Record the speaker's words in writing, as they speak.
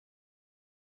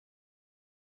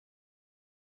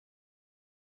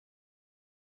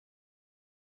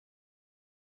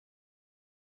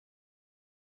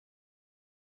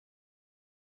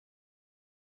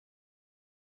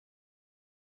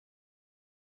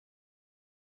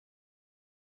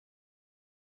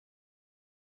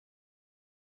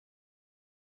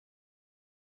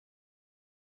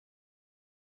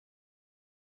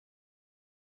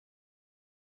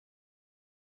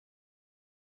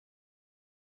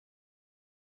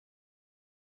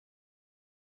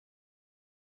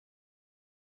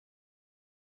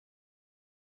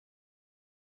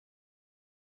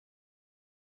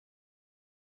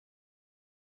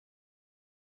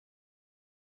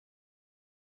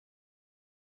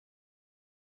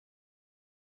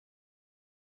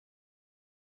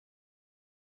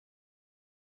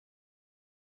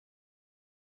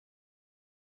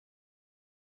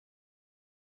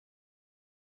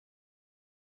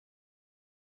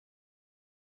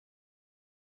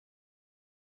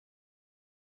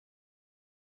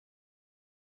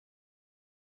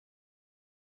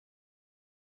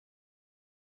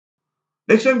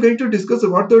Next, I'm going to discuss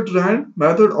about the run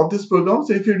method of this program.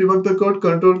 So if you debug the code,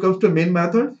 control comes to main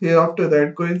method. Here after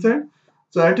that coincide.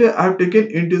 So at here I have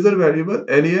taken integer variable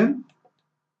len,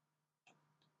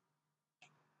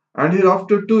 and here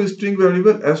after two string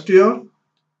variable str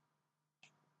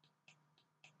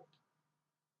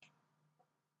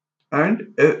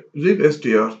and rev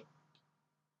str.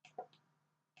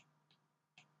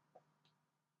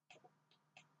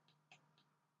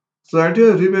 So at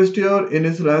here rev str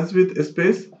initialize with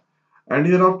space, and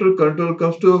here after control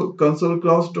comes to console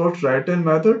class dot write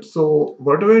method. So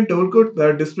whatever in double quote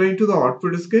that displaying to the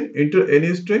output screen, enter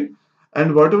any string,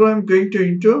 and whatever I'm going to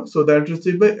enter, so that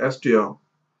received by str.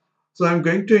 So I'm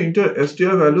going to enter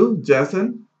str value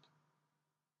JSON.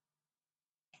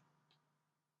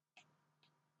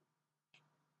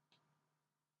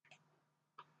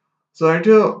 So at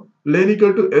here len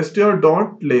equal to str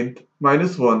dot length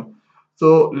minus one.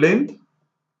 So length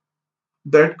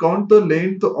that count the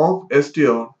length of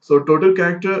str. So total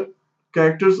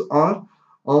characters are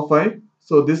 5.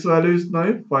 So this value is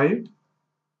now 5,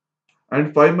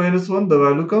 and 5 minus 1 the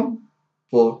value come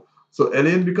 4. So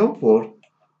len become 4.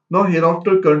 Now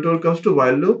hereafter control comes to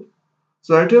while loop.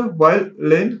 So at here while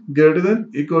len greater than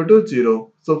equal to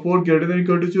 0. So 4 greater than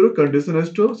equal to 0 condition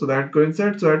is true. So that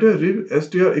coincides. So at here rev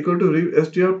str equal to rev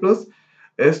str plus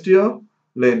str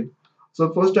len.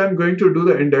 So first I'm going to do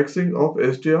the indexing of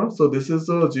str. So this is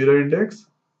a 0 index.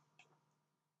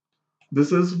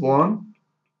 This is 1.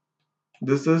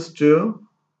 This is 2.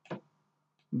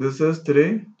 This is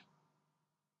 3.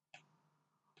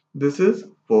 This is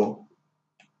 4.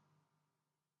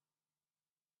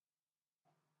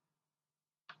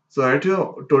 So at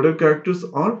your total characters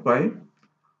are 5.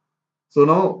 So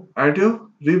now at your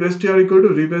rev str equal to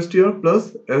rev str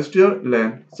plus str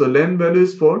len. So len value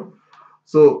is 4.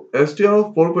 So str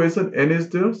of 4 position n is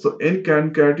there. So n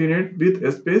can concatenate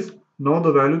with space. Now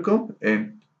the value come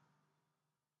n.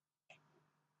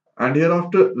 And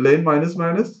hereafter len minus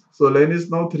minus. So len is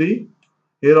now 3.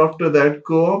 Hereafter that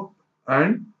go up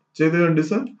and check the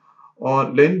condition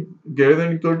or len greater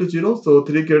than equal to 0. So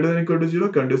 3 greater than equal to 0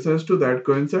 conditions to that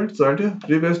coincide. So at here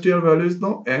rev str value is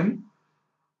now n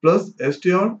plus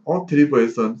str of 3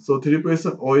 position. So 3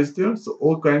 position O is there. So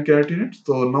O can concatenate.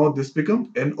 So now this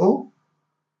become NO.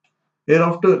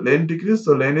 Hereafter len decrease.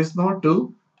 So len is now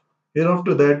 2.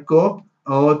 Hereafter that go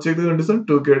up. Check the condition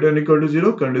 2 greater than equal to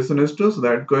 0. Condition is 2. So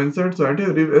that coincides. So at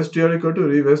here rev str equal to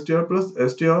rev str plus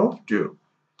str of 2.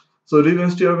 So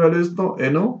rev str value is now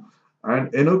NO,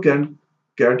 and NO can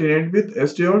catenate with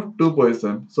str of 2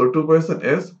 position. So 2 position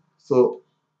S. So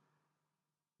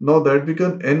now that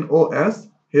become NOS.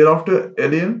 Hereafter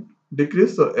len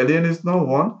decrease. So len is now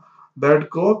 1. That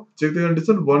go up, check the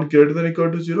condition 1 greater than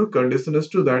equal to 0. Condition is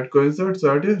 2. That coincides.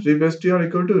 So at rev str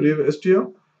equal to rev str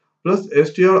plus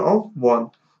str of 1.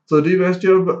 So rev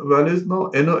str value is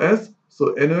now NOS.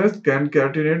 So NOS can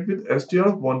catenate with str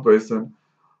of 1 position.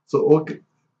 So okay,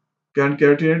 can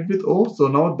catenate with O. So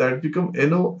now that become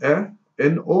NOSA.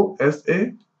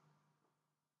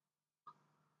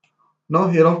 Now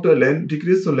hereafter len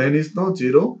decrease. So len is now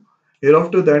 0.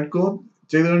 Hereafter that go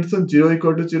check the condition 0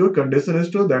 equal to 0. Condition is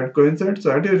true. That coincides.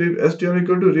 So at a rev str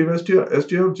equal to rev str of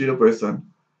 0%.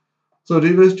 So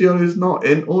rev str is now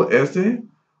NOSA.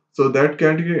 So that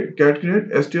can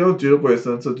catenate str of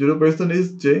 0%. So 0%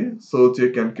 is J. So J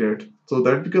can create. So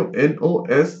that become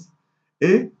NOSA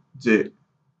J.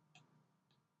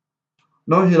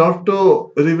 Now hereafter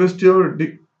rev str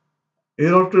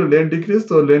hereafter len decrease.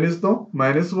 So len is now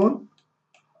minus 1.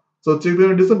 So check the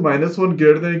condition minus 1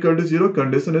 greater than equal to 0.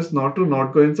 Condition is not true,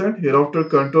 not coincide. Hereafter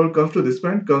control comes to this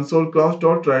point, console class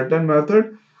dot writeline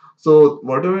method. So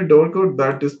whatever in double quote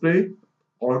that display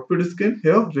output screen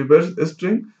here reverse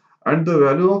string and the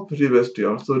value of reverse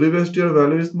str. So reverse str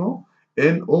value is now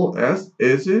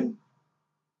NOSAJ.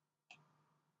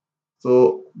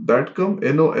 So that come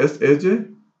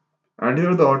NOSAJ, and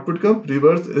here the output come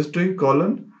reverse string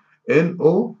colon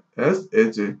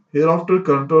NOSAJ. Hereafter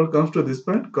control comes to this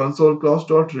point, console class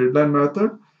dot readline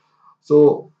method.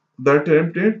 So that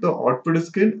template the output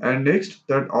screen, and next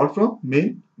that out from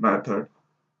main method.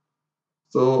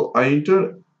 So I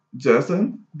enter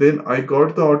JSON, then I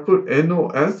got the output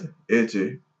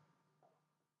NOSAJ.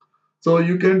 So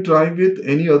you can try with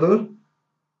any other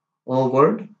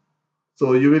word.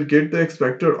 So you will get the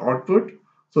expected output.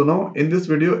 So now in this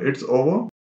video it's over.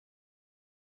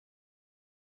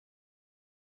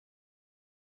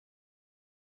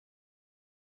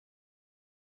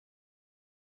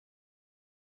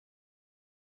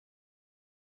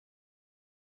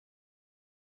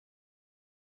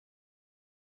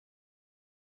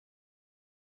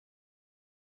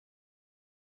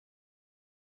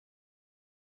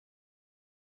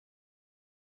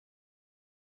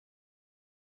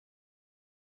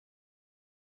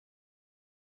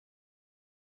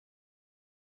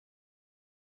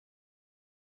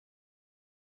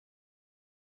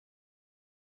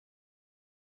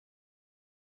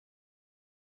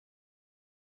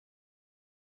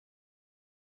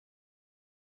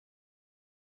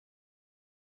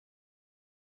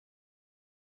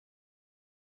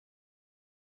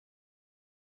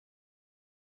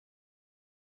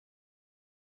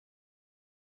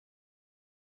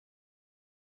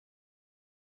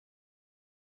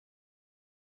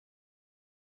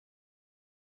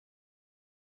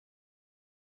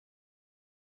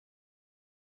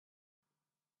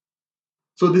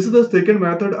 So this is the second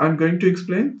method I'm going to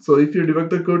explain. So if you debug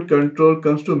the code, control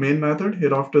comes to main method.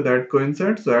 Hereafter that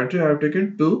coincides. So actually I have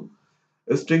taken two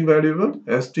string variable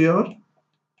str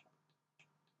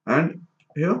and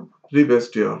here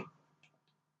rev_str.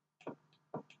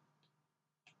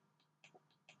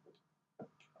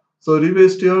 So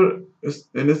rev_str is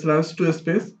initialized to a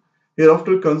space.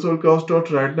 Hereafter console cross dot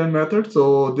writeline method.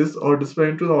 So this are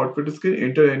displayed into the output screen.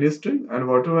 Enter any string and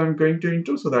whatever I'm going to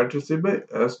enter. So that received by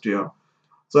str.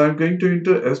 So I'm going to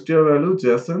enter str value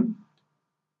JSON.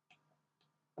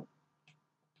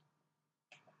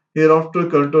 Hereafter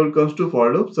control comes to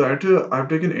for loop. So at I've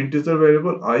taken integer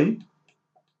variable I.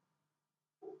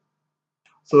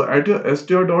 So at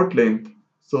str dot length.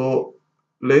 So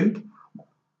length.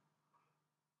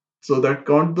 So that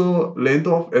count the length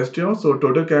of str. So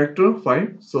total character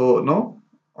 5. So now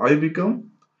I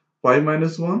become 5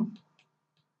 minus 1.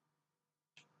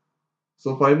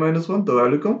 So 5 minus 1, the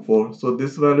value come 4. So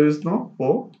this value is now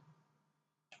 4.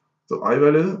 So I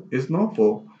value is now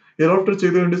 4. Hereafter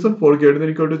check the condition 4 greater than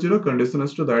equal to 0. Condition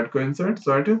is to that coincide.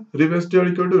 So at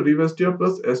rev_str equal to rev_str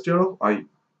plus str of I.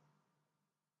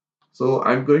 So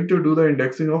I'm going to do the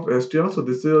indexing of str. So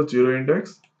this is a 0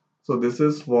 index. So this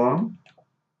is 1,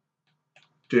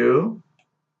 2,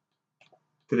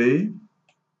 3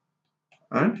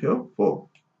 and here 4.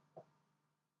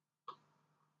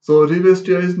 So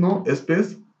rev_str is now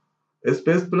space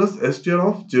plus str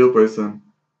of 0%.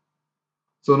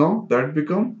 So now that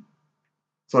become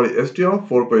str of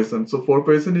 4%. So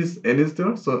 4% is n is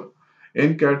there. So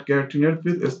n concatenate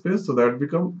with space. So that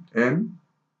become n.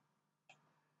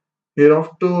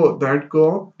 Hereafter that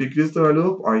go up, decrease the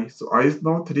value of I. So I is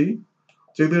now 3.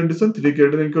 Check the condition 3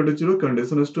 greater than equal to 0.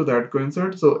 Condition is to that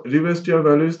coincide. So rev_str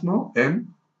value is now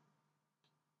n.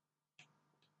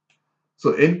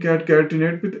 So n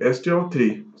concatenate with str of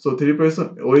 3. So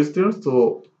 3% O is there.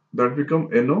 So that become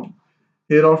no.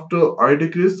 Hereafter I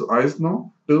decrease. So I is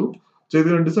now 2. Check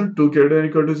the condition 2 greater than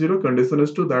equal to 0. Condition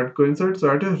is to that coincide. So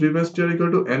at rev_str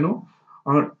equal to no.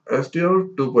 str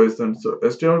 2%. So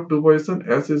str 2%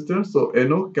 s is there. So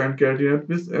no can concatenate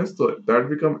with s. So that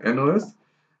become nos.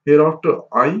 Hereafter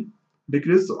I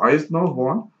decrease. So I is now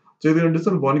 1. Check the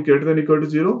condition 1 greater than equal to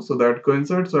 0. So that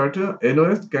coincides. So at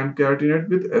nos can concatenate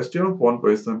with str of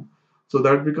 1%. So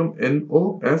that become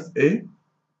nosa.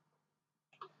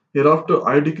 Hereafter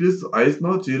I decrease. I is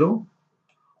now 0.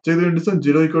 Check the condition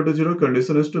 0 equal to 0.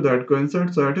 Condition is to that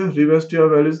coincide. So at a rev_str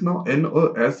value is now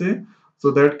nosa. So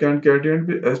that can concatenate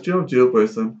with str of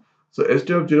 0%. So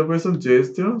str of 0% j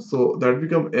is there. So that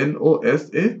become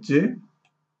nosa j.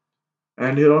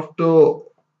 And hereafter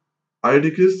I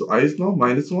decrease. So I is now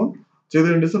minus 1. Check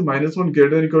the condition minus 1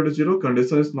 greater than equal to 0.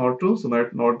 Condition is not true. So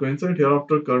that not coincide.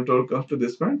 Hereafter control comes to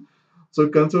this point. So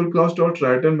console class dot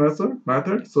writeline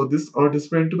method. So this are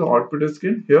displayed into the output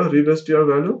screen. Here rev_str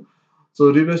value.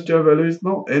 So rev_str value is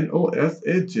now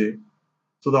nosaj.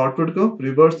 So the output comes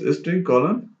reverse string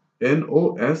colon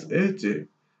nosaj.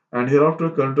 And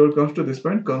hereafter control comes to this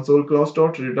point console class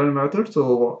dot return method.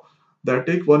 So that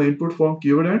take one input from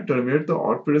keyword and terminate the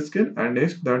output screen and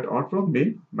next that out from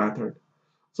main method.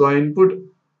 So I input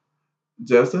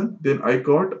JSON, then I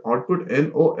got output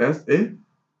nosaj.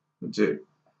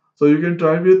 So you can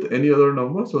try with any other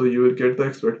number so you will get the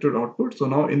expected output. So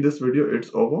now in this video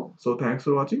it's over. So thanks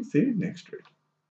for watching. See you next week.